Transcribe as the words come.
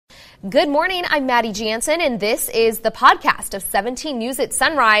Good morning, I'm Maddie Jansen, and this is the podcast of 17 News at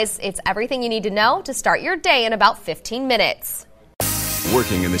Sunrise. It's everything you need to know to start your day in about 15 minutes.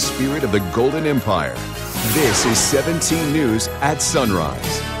 Working in the spirit of the Golden Empire, this is 17 News at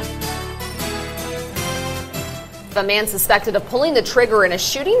Sunrise. The man suspected of pulling the trigger in a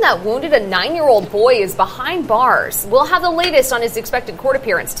shooting that wounded a 9-year-old boy is behind bars. We'll have the latest on his expected court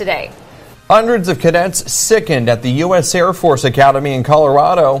appearance today. Hundreds of cadets sickened at the U.S. Air Force Academy in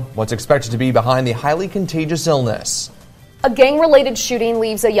Colorado. What's expected to be behind the highly contagious illness? A gang-related shooting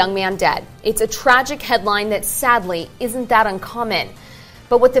leaves a young man dead. It's a tragic headline that sadly isn't that uncommon.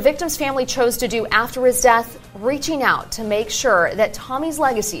 But what the victim's family chose to do after his death, reaching out to make sure that Tommy's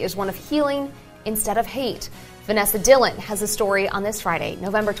legacy is one of healing instead of hate. Vanessa Dillon has a story on this Friday,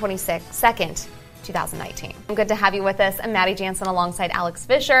 November 22nd, 2019. Good to have you with us. I'm Maddie Jansen alongside Alex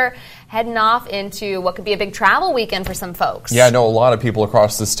Fisher, heading off into what could be a big travel weekend for some folks. Yeah, I know a lot of people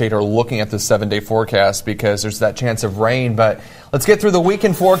across the state are looking at the 7-day forecast because there's that chance of rain, but let's get through the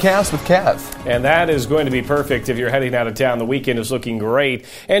weekend forecast with Kev. And that is going to be perfect if you're heading out of town. The weekend is looking great.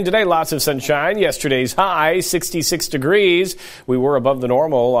 And today, lots of sunshine. Yesterday's high, 66 degrees. We were above the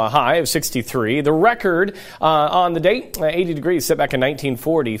normal high of 63. The record on the date, 80 degrees, set back in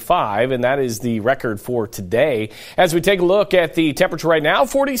 1945, and that is the record for today. As we take a look at the temperature right now,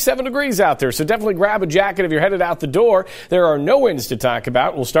 47 degrees out there. So definitely grab a jacket if you're headed out the door. There are no winds to talk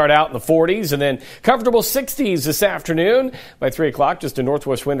about. We'll start out in the 40s and then comfortable 60s this afternoon. By 3 o'clock, just a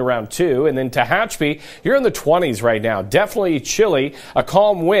northwest wind around 2. And then Tehachapi, you're in the 20s right now. Definitely chilly, a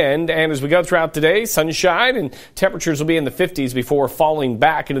calm wind. And as we go throughout today, sunshine and temperatures will be in the 50s before falling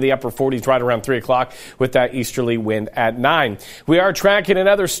back into the upper 40s right around 3 o'clock with that easterly wind at 9. We are tracking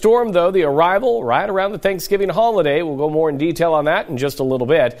another storm, though, the arrival right around the Thanksgiving holiday. We'll go more in detail on that in just a little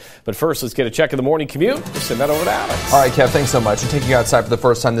bit. But first, let's get a check of the morning commute. We'll send that over to Alex. All right, Kev, thanks so much. We're taking you outside for the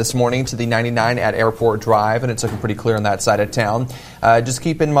first time this morning to the 99 at Airport Drive, and it's looking pretty clear on that side of town. Just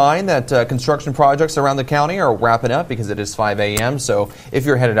keep in mind that construction projects around the county are wrapping up because it is 5 a.m., so if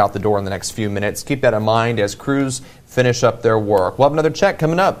you're headed out the door in the next few minutes, keep that in mind as crews finish up their work. We'll have another check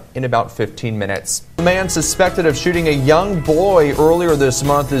coming up in about 15 minutes. The man suspected of shooting a young boy earlier this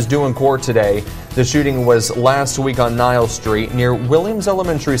month is due in court today. The shooting was last week on Niles Street near Williams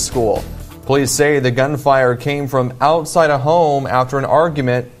Elementary School. Police say the gunfire came from outside a home after an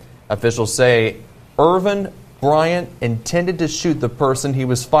argument. Officials say Irvin Bryant intended to shoot the person he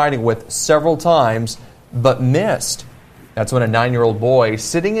was fighting with several times, but missed. That's when a 9-year-old boy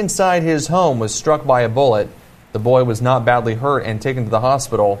sitting inside his home was struck by a bullet. The boy was not badly hurt and taken to the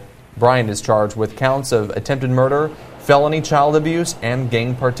hospital. Bryant is charged with counts of attempted murder, felony child abuse, and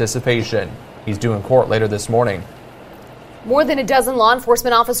gang participation. He's due in court later this morning. More than a dozen law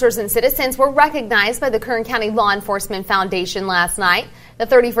enforcement officers and citizens were recognized by the Kern County Law Enforcement Foundation last night. The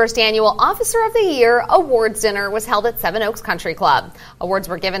 31st Annual Officer of the Year Awards Dinner was held at Seven Oaks Country Club. Awards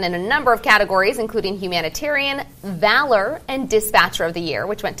were given in a number of categories, including Humanitarian, Valor, and Dispatcher of the Year,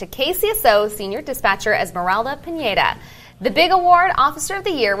 which went to KCSO Senior Dispatcher Esmeralda Pineda. The big award, Officer of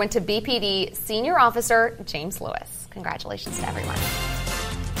the Year, went to BPD Senior Officer James Lewis. Congratulations to everyone.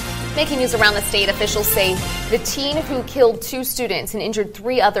 Making news around the state, officials say the teen who killed 2 students and injured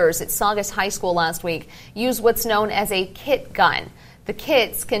 3 others at Saugus High School last week used what's known as a kit gun. The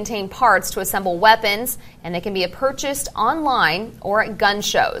kits contain parts to assemble weapons, and they can be purchased online or at gun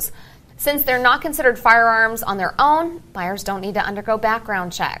shows. Since they're not considered firearms on their own, buyers don't need to undergo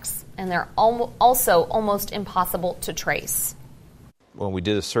background checks, and they're also almost impossible to trace. When we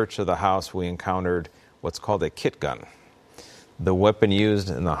did a search of the house, we encountered what's called a kit gun. The weapon used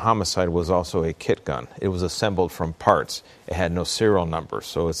in the homicide was also a kit gun. It was assembled from parts. It had no serial number,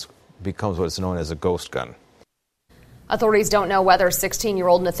 so it becomes what's known as a ghost gun. Authorities don't know whether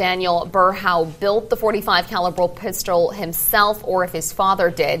 16-year-old Nathaniel Burhow built the .45 caliber pistol himself or if his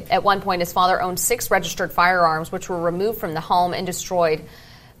father did. At one point, his father owned 6 registered firearms, which were removed from the home and destroyed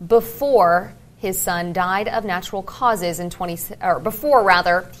before his son died of natural causes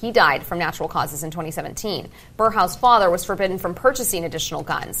he died from natural causes in 2017. Burhow's father was forbidden from purchasing additional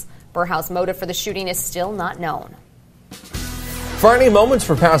guns. Burhow's motive for the shooting is still not known. Frightening moments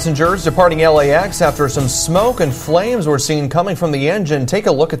for passengers departing LAX after some smoke and flames were seen coming from the engine. Take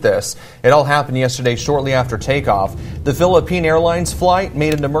a look at this. It all happened yesterday shortly after takeoff. The Philippine Airlines flight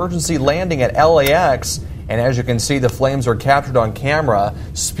made an emergency landing at LAX, and as you can see, the flames were captured on camera,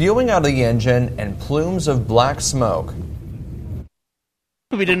 spewing out of the engine and plumes of black smoke.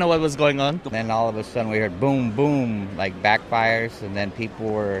 We didn't know what was going on. Then all of a sudden we heard boom, boom, like backfires, and then people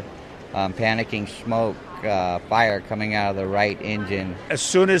were panicking, smoke, fire coming out of the right engine. As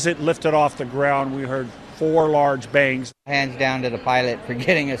soon as it lifted off the ground, we heard 4 large bangs. Hands down to the pilot for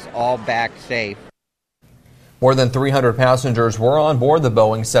getting us all back safe. More than 300 passengers were on board the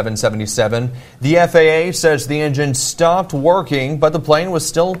Boeing 777. The FAA says the engine stopped working, but the plane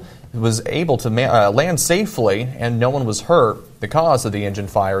was able to land safely and no one was hurt. The cause of the engine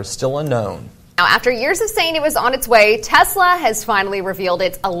fire is still unknown. Now, after years of saying it was on its way, Tesla has finally revealed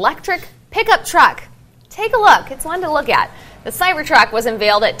its electric pickup truck. Take a look. It's one to look at. The Cybertruck was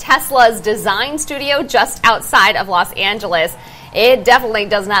unveiled at Tesla's design studio just outside of Los Angeles. It definitely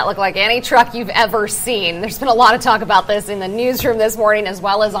does not look like any truck you've ever seen. There's been a lot of talk about this in the newsroom this morning as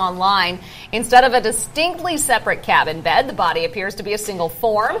well as online. Instead of a distinctly separate cabin bed, the body appears to be a single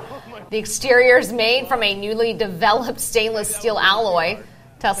form. The exterior is made from a newly developed stainless steel alloy.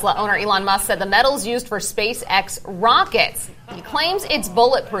 Tesla owner Elon Musk said the metal's used for SpaceX rockets. He claims it's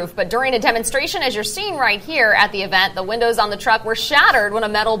bulletproof, but during a demonstration, as you're seeing right here at the event, the windows on the truck were shattered when a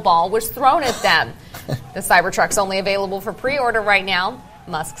metal ball was thrown at them. The Cybertruck's only available for pre-order right now.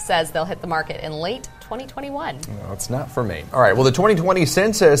 Musk says they'll hit the market in late 2021. No, it's not for me. All right, well, the 2020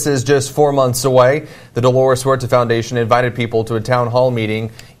 census is just 4 months away. The Dolores Huerta Foundation invited people to a town hall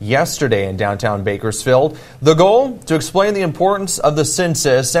meeting yesterday in downtown Bakersfield. The goal? To explain the importance of the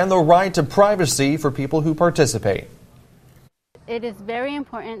census and the right to privacy for people who participate. It is very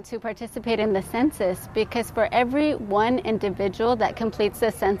important to participate in the census because for every one individual that completes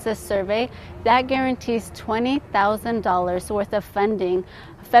the census survey, that guarantees $20,000 worth of funding,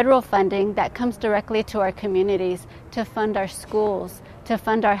 federal funding that comes directly to our communities to fund our schools, to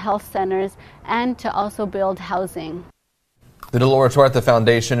fund our health centers, and to also build housing. The Dolores Huerta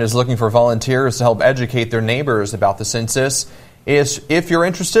Foundation is looking for volunteers to help educate their neighbors about the census. If you're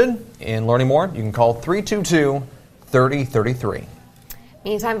interested in learning more, you can call 322-3033.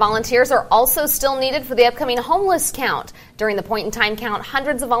 Meantime, volunteers are also still needed for the upcoming homeless count. During the point-in-time count,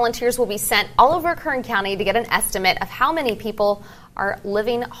 hundreds of volunteers will be sent all over Kern County to get an estimate of how many people are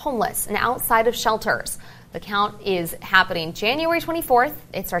living homeless and outside of shelters. The count is happening January 24th.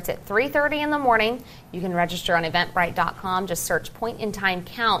 It starts at 3:30 in the morning. You can register on eventbrite.com. Just search point-in-time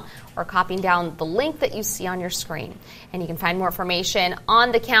count or copying down the link that you see on your screen. And you can find more information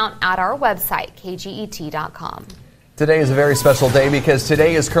on the count at our website, kget.com. Today is a very special day because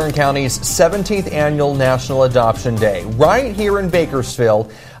today is Kern County's 17th annual National Adoption Day. Right here in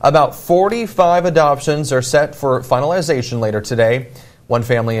Bakersfield, about 45 adoptions are set for finalization later today. One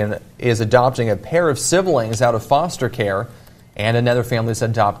family is adopting a pair of siblings out of foster care, and another family is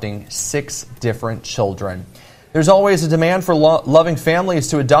adopting 6 different children. There's always a demand for loving families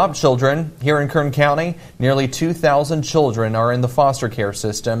to adopt children. Here in Kern County, nearly 2,000 children are in the foster care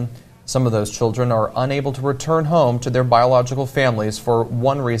system. Some of those children are unable to return home to their biological families for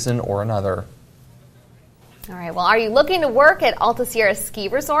one reason or another. All right, well, are you looking to work at Alta Sierra Ski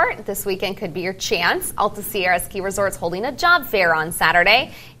Resort? This weekend could be your chance. Alta Sierra Ski Resort's holding a job fair on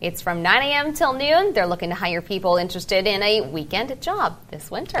Saturday. It's from 9 a.m. till noon. They're looking to hire people interested in a weekend job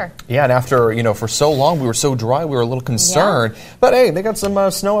this winter. Yeah, and after, for so long we were so dry, we were a little concerned. Yeah. But hey, they got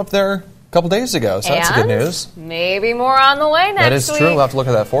some snow up there a couple days ago, so that's good news. Maybe more on the way next week. That is true. We'll have to look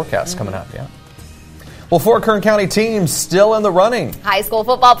at that forecast coming up, yeah. Well, 4 Kern County teams still in the running. High school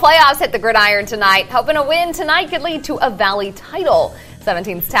football playoffs hit the gridiron tonight. Hoping a win tonight could lead to a Valley title.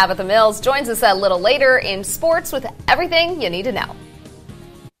 17's Tabitha Mills joins us a little later in sports with everything you need to know.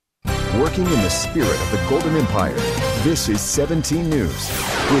 Working in the spirit of the Golden Empire, this is 17 News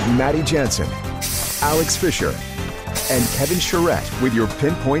with Maddie Jansen, Alex Fisher, and Kevin Charette with your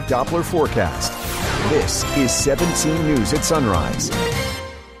Pinpoint Doppler forecast. This is 17 News at Sunrise.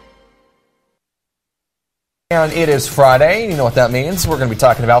 And it is Friday. You know what that means. We're going to be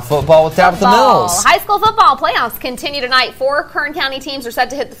talking about football with Tabitha Mills. High school football playoffs continue tonight. 4 Kern County teams are set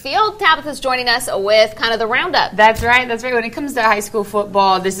to hit the field. Tabitha's joining us with kind of the roundup. That's right. When it comes to high school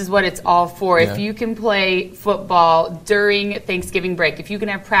football, this is what it's all for. Yeah. If you can play football during Thanksgiving break, if you can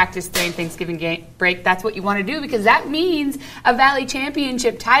have practice during Thanksgiving break, that's what you want to do because that means a Valley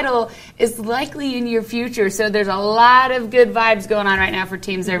Championship title is likely in your future. So there's a lot of good vibes going on right now for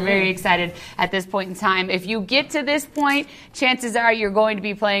teams. They're very excited at this point in time. If you get to this point, chances are you're going to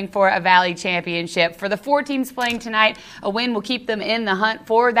be playing for a Valley Championship. For the 4 teams playing tonight, a win will keep them in the hunt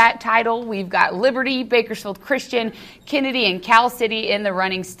for that title. We've got Liberty, Bakersfield Christian, Kennedy, and Cal City in the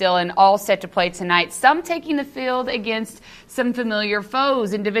running still and all set to play tonight. Some taking the field against some familiar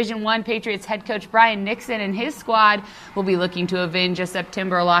foes. In Division I, Patriots head coach Brian Nixon and his squad will be looking to avenge a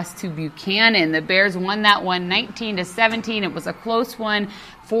September loss to Buchanan. The Bears won that one 19-17. It was a close one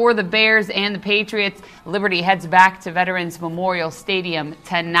for the Bears and the Patriots. Liberty heads back to Veterans Memorial Stadium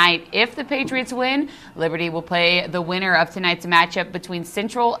tonight. If the Patriots win, Liberty will play the winner of tonight's matchup between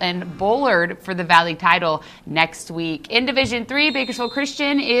Central and Bullard for the Valley title next week. In Division III, Bakersfield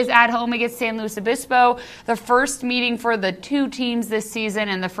Christian is at home against San Luis Obispo. The first meeting for the two teams this season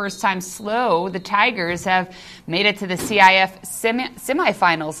and the first time the Tigers have made it to the CIF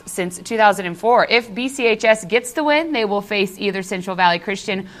semifinals since 2004. If BCHS gets the win, they will face either Central Valley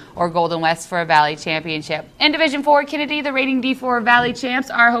Christian or Golden West for a Valley championship. In Division 4, Kennedy, the reigning D4 Valley champs,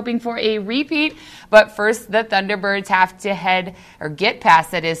 are hoping for a repeat. But first, the Thunderbirds have to get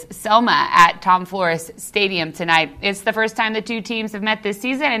past, that is, Selma at Tom Flores Stadium tonight. It's the first time the two teams have met this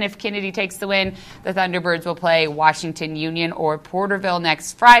season, and if Kennedy takes the win, the Thunderbirds will play Washington Union or Porterville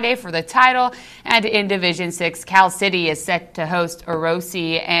next Friday for the title. And in Division 6, Cal City is set to host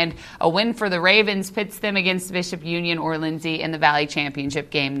Orosi, and a win for the Ravens pits them against Bishop Union or Lindsay in the Valley Championship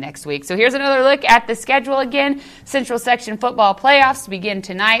game next week. So here's another look at the schedule again. Central Section football playoffs begin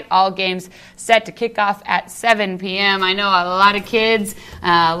tonight. All games set to kick off at 7 p.m. I know a lot of kids,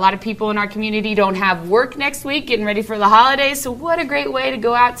 a lot of people in our community don't have work next week, getting ready for the holidays. So what a great way to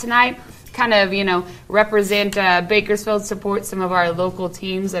go out tonight. Kind of, represent Bakersfield, support some of our local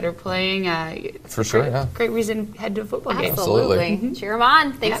teams that are playing. For sure, yeah. Great reason to head to a football game. Absolutely. Mm-hmm. Cheer them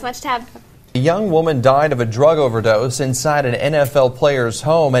on. Thanks so much, Tab. A young woman died of a drug overdose inside an NFL player's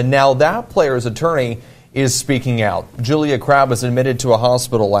home, and now that player's attorney is speaking out. Julia Crabb was admitted to a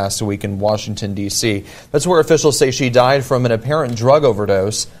hospital last week in Washington, D.C. That's where officials say she died from an apparent drug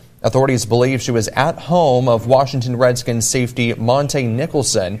overdose. Authorities believe she was at home of Washington Redskins safety Monte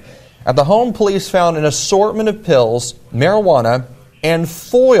Nicholson. At the home, police found an assortment of pills, marijuana, and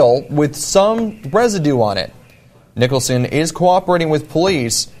foil with some residue on it. Nicholson is cooperating with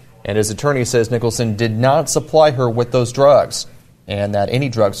police, and his attorney says Nicholson did not supply her with those drugs, and that any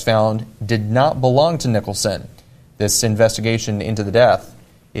drugs found did not belong to Nicholson. This investigation into the death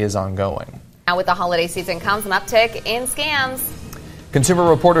is ongoing. Now with the holiday season comes an uptick in scams. Consumer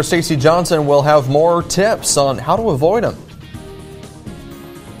reporter Stacey Johnson will have more tips on how to avoid them.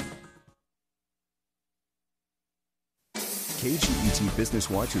 KGET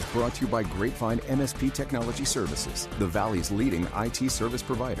Business Watch is brought to you by Grapevine MSP Technology Services, the Valley's leading IT service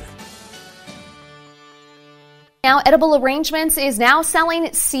provider. Now, Edible Arrangements is now selling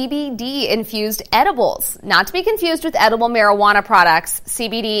CBD-infused edibles. Not to be confused with edible marijuana products,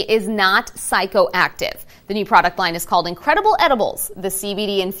 CBD is not psychoactive. The new product line is called Incredible Edibles. The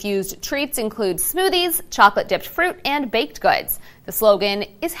CBD-infused treats include smoothies, chocolate-dipped fruit, and baked goods. The slogan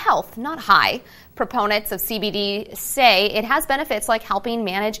is health, not high. Proponents of CBD say it has benefits like helping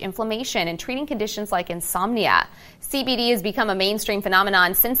manage inflammation and treating conditions like insomnia. CBD has become a mainstream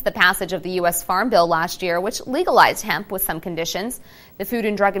phenomenon since the passage of the U.S. Farm Bill last year, which legalized hemp with some conditions. The Food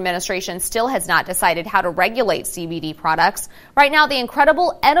and Drug Administration still has not decided how to regulate CBD products. Right now, the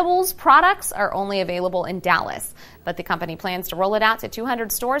Incredible Edibles products are only available in Dallas, but the company plans to roll it out to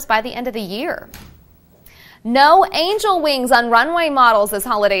 200 stores by the end of the year. No angel wings on runway models this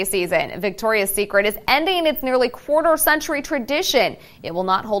holiday season. Victoria's Secret is ending its nearly quarter-century tradition. It will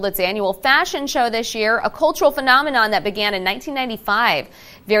not hold its annual fashion show this year, a cultural phenomenon that began in 1995.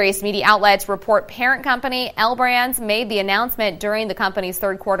 Various media outlets report parent company L Brands made the announcement during the company's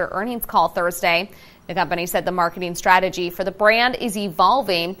third-quarter earnings call Thursday. The company said the marketing strategy for the brand is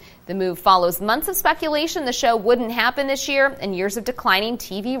evolving. The move follows months of speculation the show wouldn't happen this year and years of declining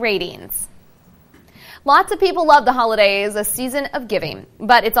TV ratings. Lots of people love the holidays, a season of giving,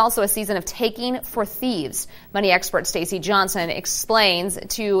 but it's also a season of taking for thieves. Money expert Stacey Johnson explains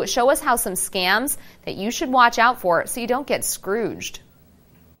to show us how some scams that you should watch out for so you don't get Scrooged.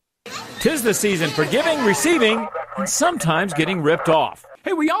 'Tis the season for giving, receiving, and sometimes getting ripped off.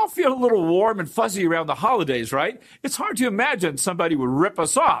 Hey, we all feel a little warm and fuzzy around the holidays, right? It's hard to imagine somebody would rip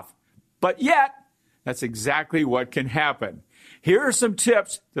us off. But yet, that's exactly what can happen. Here are some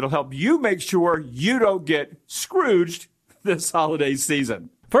tips that'll help you make sure you don't get Scrooged this holiday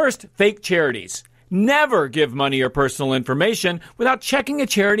season. First, fake charities. Never give money or personal information without checking a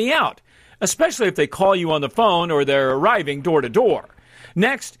charity out, especially if they call you on the phone or they're arriving door to door.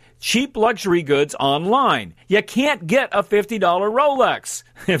 Next, cheap luxury goods online. You can't get a $50 Rolex.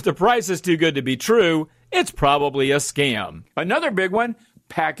 If the price is too good to be true, it's probably a scam. Another big one,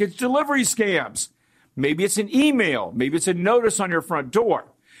 package delivery scams. Maybe it's an email. Maybe it's a notice on your front door.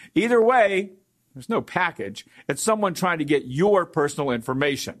 Either way, there's no package. It's someone trying to get your personal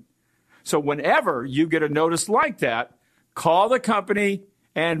information. So whenever you get a notice like that, call the company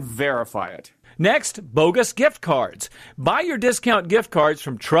and verify it. Next, bogus gift cards. Buy your discount gift cards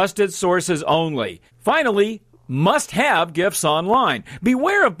from trusted sources only. Finally, Must-have gifts online.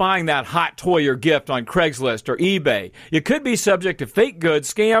 Beware of buying that hot toy or gift on Craigslist or eBay. You could be subject to fake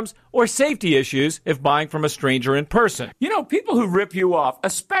goods, scams, or safety issues if buying from a stranger in person. You know, people who rip you off,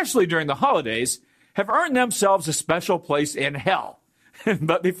 especially during the holidays, have earned themselves a special place in hell.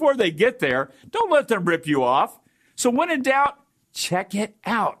 But before they get there, don't let them rip you off. So when in doubt, check it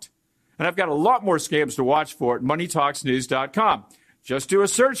out. And I've got a lot more scams to watch for at MoneyTalksNews.com. Just do a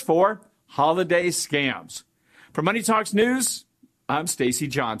search for holiday scams. For Money Talks News, I'm Stacy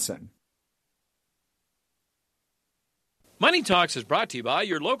Johnson. Money Talks is brought to you by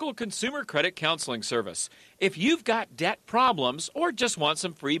your local consumer credit counseling service. If you've got debt problems or just want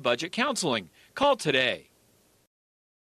some free budget counseling, call today.